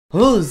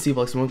Hello, this is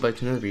CBlocks and welcome back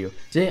to another video.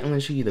 Today I'm going to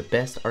show you the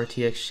best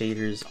RTX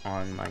shaders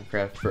on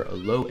Minecraft for a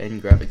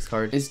low-end graphics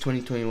card. It's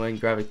 2021,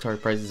 graphics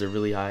card prices are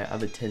really high. I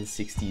have a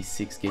 1060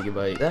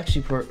 6GB. It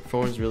actually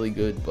performs really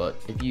good, but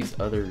if you use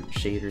other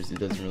shaders, it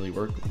doesn't really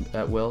work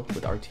that well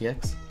with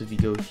RTX. If you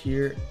go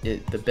here,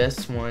 the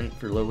best one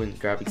for low-end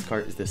graphics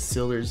card is the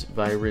Siller's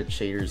Vibrant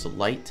Shaders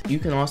Light. You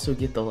can also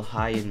get the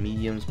high and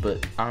mediums,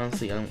 but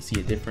honestly I don't see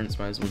a difference.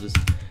 Might as well just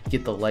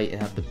get the light and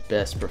have the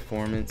best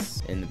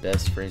performance and the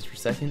best frames per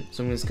second.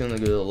 So I'm just gonna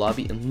go to the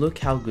lobby and look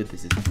how good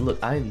this is.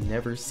 Look, I've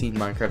never seen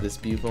Minecraft this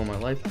beautiful in my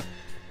life.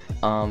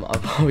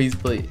 I've always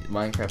played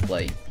Minecraft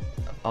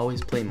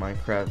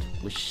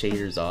with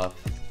shaders off,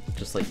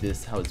 just like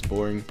this, how it's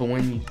boring. But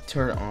when you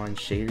turn on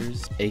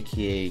shaders,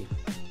 aka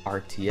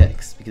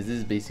RTX, because this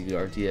is basically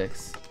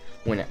RTX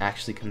when it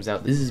actually comes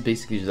out. This is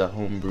basically just a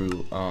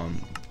homebrew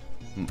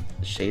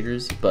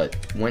shaders, but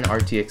when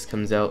RTX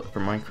comes out for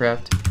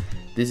Minecraft,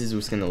 this is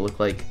what's gonna look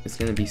like. It's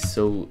gonna be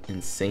so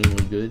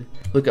insanely good.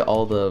 Look at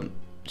all the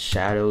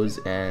shadows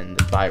and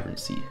the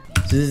vibrancy.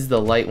 So this is the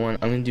light one.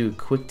 I'm gonna do a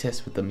quick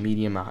test with the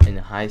medium and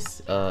high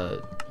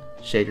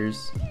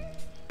shaders.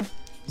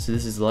 So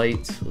this is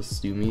light. Let's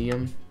do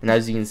medium. And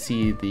as you can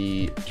see,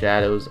 the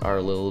shadows are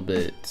a little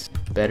bit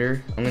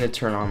better. I'm gonna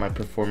turn on my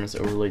performance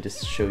overlay just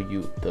to show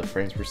you the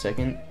frames per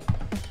second.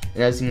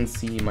 And as you can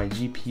see, my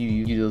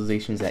GPU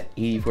utilization is at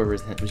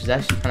 84%, which is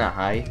actually kind of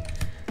high.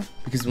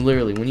 Because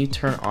literally, when you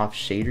turn off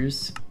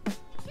shaders,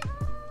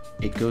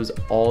 it goes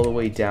all the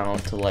way down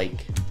to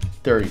like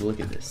 30. Look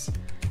at this.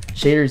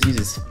 Shaders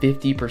uses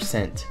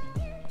 50%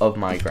 of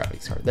my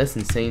graphics card. That's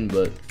insane,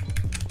 but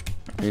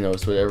you know,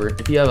 it's whatever.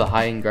 If you have a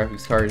high-end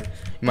graphics card,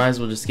 you might as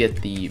well just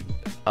get the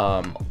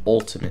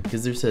Ultimate,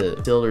 because there's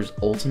a Siller's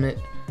Ultimate.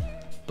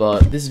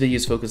 But this video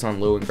is focused on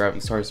low-end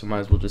graphics cards, so might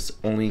as well just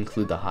only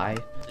include the high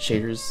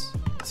shaders.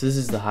 So this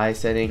is the high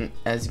setting.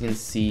 As you can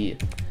see,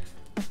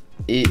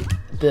 the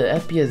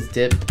FPS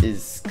dip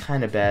is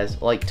kind of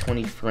bad, like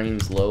 20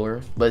 frames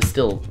lower, but it's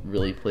still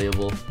really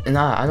playable. And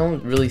I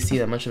don't really see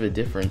that much of a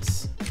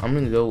difference. I'm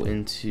gonna go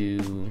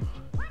into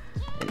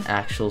an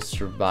actual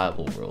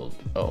survival world.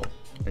 Oh,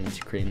 I need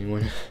to create a new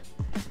one.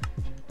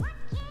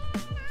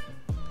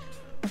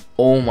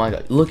 Oh my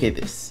god, look at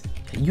this.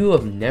 You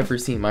have never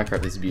seen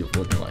Minecraft this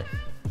beautiful in your life.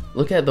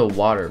 Look at the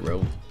water,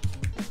 bro.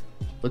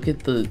 Look at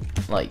the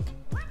like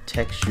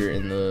texture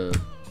and the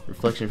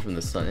reflection from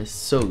the sun. It's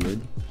so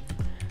good.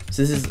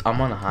 So this is, I'm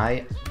on a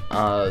high.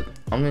 I'm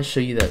gonna show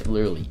you that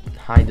literally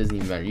high doesn't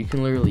even matter. You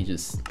can literally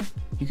just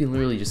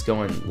go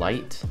on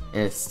light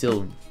and it's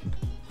still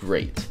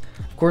great.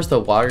 Of course the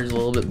water is a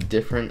little bit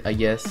different, I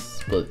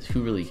guess, but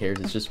who really cares?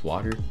 It's just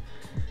water.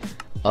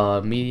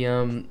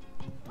 Medium.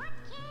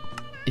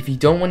 If you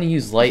don't want to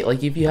use light,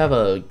 like if you have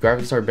a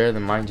graphics card better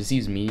than mine, just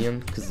use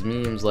medium, because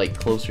medium's like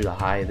closer to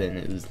high than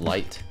it is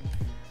light.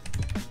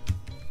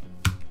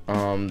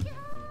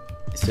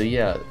 So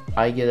yeah,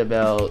 I get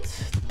about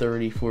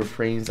 34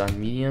 frames on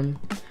medium.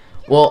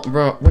 Well,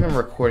 when I'm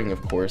recording,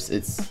 of course,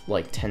 it's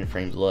like 10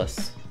 frames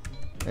less.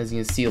 As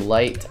you can see,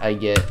 light, I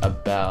get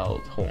about,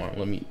 hold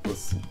on,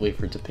 let's wait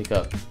for it to pick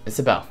up. It's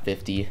about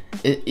 50.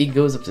 It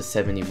goes up to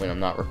 70 when I'm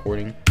not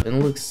recording. And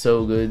it looks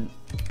so good.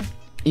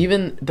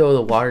 Even though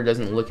the water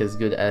doesn't look as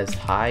good as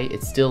high,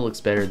 it still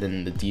looks better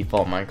than the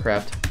default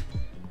Minecraft.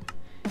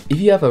 If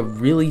you have a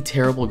really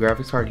terrible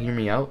graphics card, hear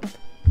me out.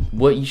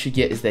 What you should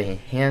get is the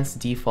enhanced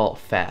default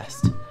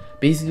fast.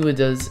 Basically what it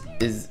does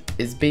is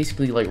it's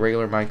basically like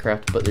regular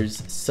Minecraft, but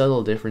there's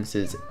subtle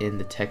differences in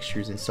the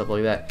textures and stuff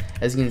like that.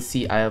 As you can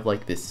see, I have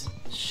like this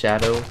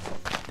shadow,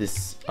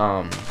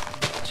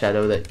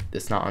 shadow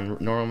that's not on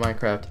normal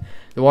Minecraft.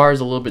 The water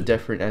is a little bit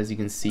different. As you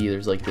can see,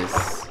 there's like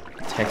this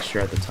texture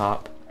at the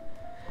top.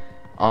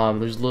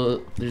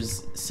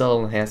 There's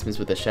subtle enhancements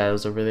with the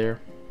shadows over there.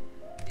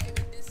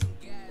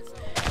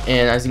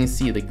 And as you can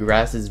see, the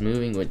grass is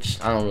moving, which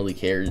I don't really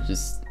care. It's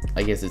just,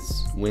 I guess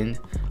it's wind.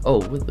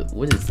 Oh,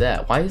 what is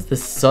that? Why is the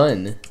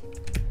sun?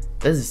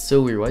 That is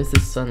so weird. Why is the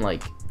sun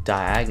like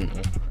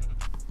diagonal?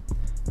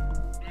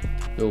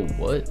 Oh,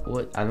 what?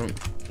 I don't.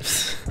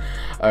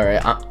 All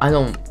right, I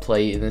don't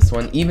play this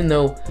one, even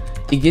though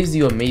it gives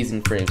you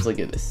amazing frames. Look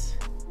at this.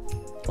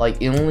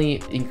 Like, it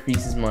only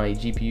increases my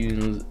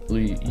GPU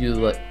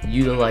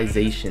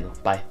utilization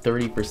by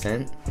 30%,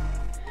 and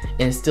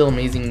it's still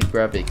amazing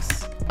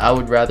graphics. I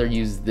would rather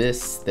use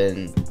this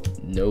than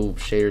no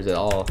shaders at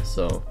all,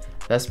 so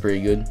that's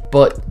pretty good.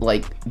 But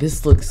like,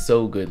 this looks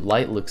so good.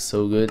 Light looks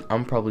so good.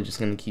 I'm probably just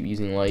gonna keep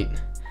using light.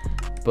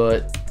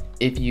 But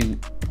if you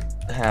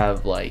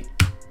have like,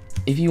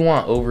 if you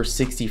want over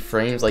 60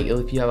 frames, like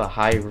if you have a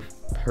high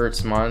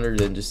hertz monitor,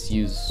 then just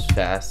use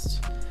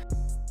fast.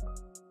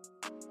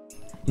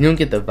 You don't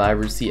get the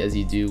vibrancy as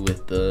you do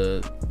with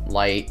the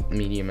light,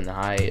 medium, and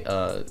high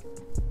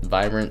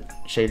vibrant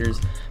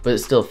shaders, but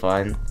it's still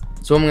fine.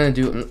 So what I'm gonna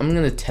do, I'm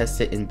gonna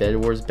test it in Bed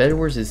Wars. Bed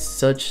Wars is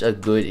such a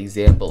good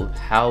example of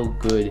how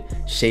good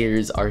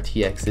shaders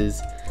RTX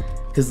is,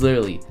 because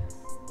literally,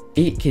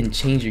 it can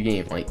change your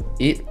game. Like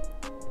it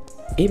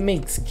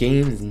makes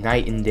games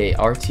night and day.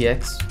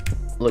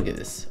 RTX, look at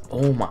this.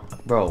 Oh my,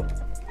 bro.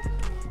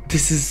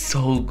 This is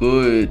so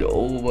good.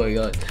 Oh my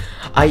god.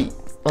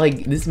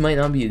 Like, this might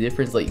not be a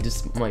difference, like,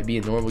 this might be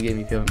a normal game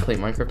if you haven't played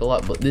Minecraft a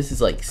lot, but this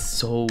is like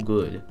so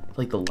good.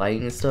 Like the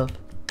lighting and stuff,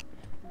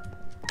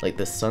 like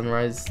the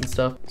sunrise and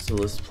stuff. So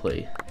let's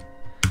play.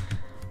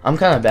 I'm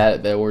kind of bad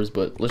at Bed Wars,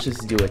 but let's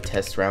just do a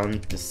test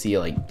round to see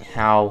like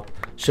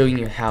showing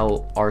you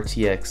how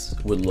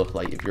RTX would look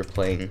like if you're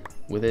playing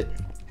with it.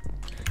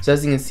 So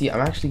as you can see, I'm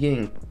actually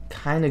getting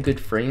kind of good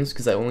frames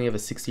because I only have a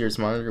 60 Hz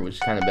monitor, which is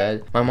kind of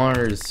bad. My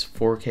monitor is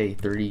 4K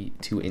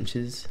 32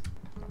 inches.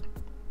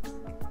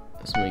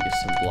 Let's make it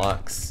some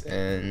blocks.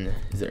 And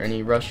is there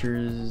any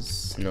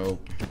rushers?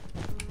 Nope.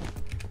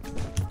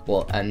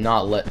 Well, and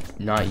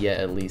not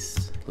yet at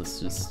least. Let's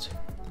just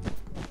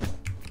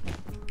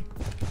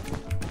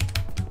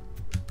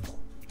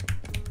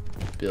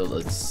build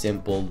a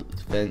simple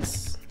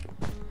defense.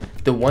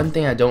 The one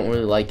thing I don't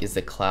really like is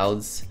the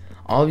clouds.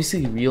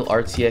 Obviously, real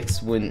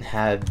RTX wouldn't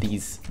have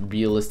these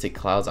realistic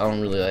clouds. I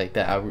don't really like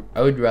that.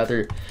 I would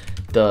rather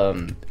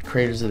the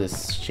creators of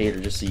this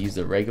shader just to use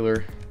the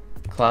regular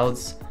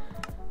clouds.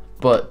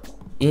 But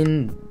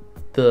in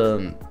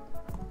the,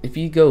 if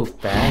you go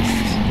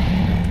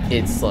fast,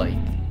 it's like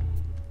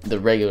the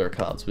regular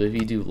clouds. But if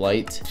you do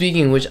light,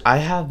 speaking of which, I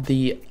have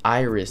the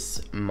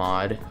Iris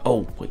mod.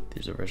 Oh wait,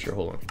 there's a rusher.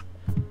 Hold on.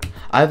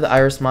 I have the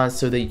Iris mod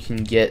so that you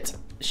can get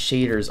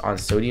shaders on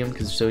sodium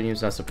because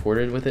sodium's not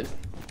supported with it.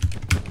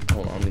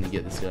 Hold on, I'm gonna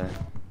get this guy.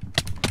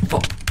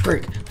 Oh,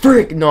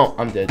 frick! No,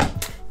 I'm dead.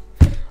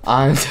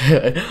 I'm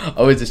dead.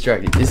 I was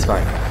distracted. It's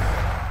fine.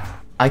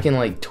 I can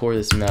like tour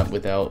this map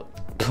without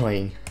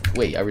playing.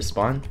 Wait, I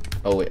respawn?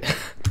 Oh wait.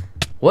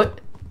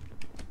 What?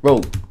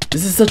 Bro,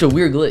 this is such a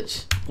weird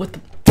glitch. What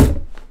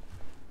the?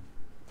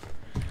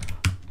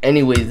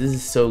 Anyways, this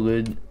is so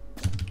good.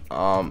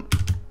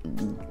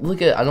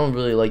 Look at, I don't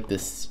really like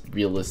this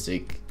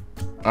realistic.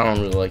 I don't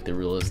really like the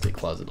realistic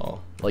clouds at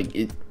all. Like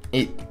it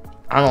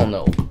I don't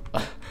know.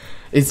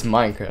 It's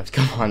Minecraft.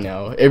 Come on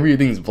now.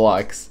 Everything's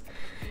blocks.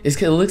 It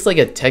looks like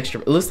a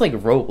texture. It looks like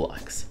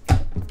Roblox.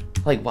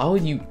 Like, why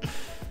would you?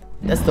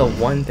 That's the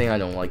one thing I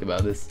don't like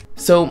about this.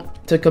 So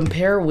to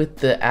compare with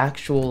the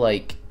actual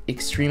like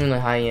extremely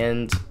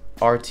high-end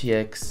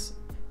RTX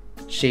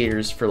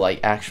shaders for like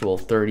actual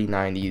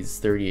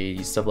 3090s,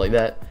 3080s, stuff like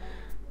that,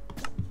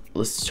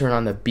 let's turn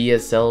on the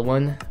BSL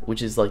one,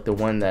 which is like the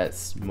one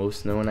that's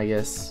most known, I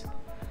guess.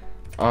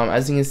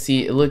 As you can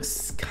see, it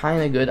looks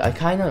kind of good.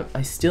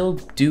 I still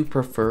do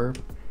prefer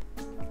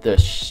the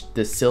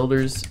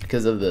cilders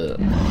because of the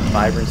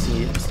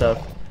vibrancy and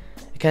stuff.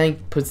 It kind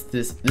of puts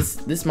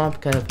this map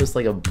kind of puts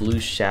like a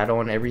blue shadow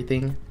on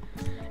everything.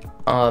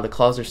 The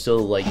clouds are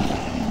still like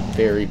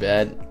very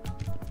bad.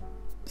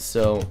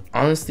 So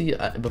honestly,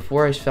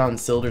 before I found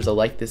cilders, I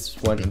like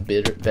this one a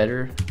bit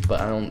better,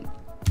 but I don't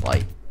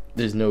like.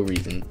 There's no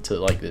reason to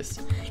like this,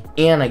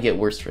 and I get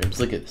worse frames.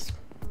 Look at this.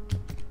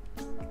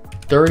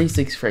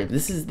 36 frames.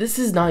 This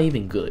is not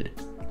even good.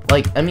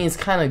 Like, I mean, it's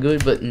kind of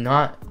good, but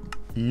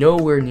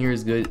nowhere near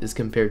as good as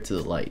compared to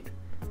the light.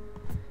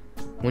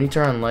 When you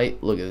turn on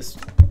light, look at this.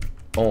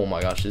 Oh my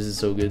gosh, this is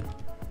so good.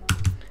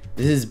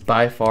 This is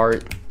by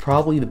far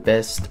probably the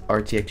best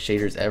RTX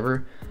shaders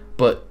ever,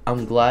 but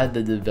I'm glad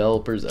the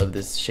developers of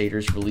this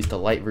shaders released a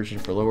light version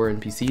for lower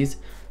end PCs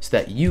so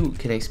that you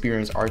can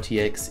experience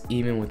RTX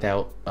even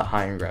without a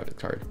high-end graphics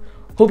card.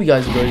 Hope you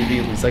guys enjoyed the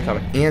video. Please like,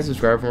 comment, and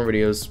subscribe for more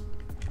videos.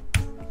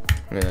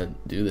 I'm gonna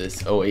do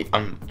this. Oh wait,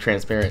 I'm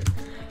transparent.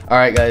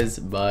 Alright guys,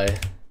 bye.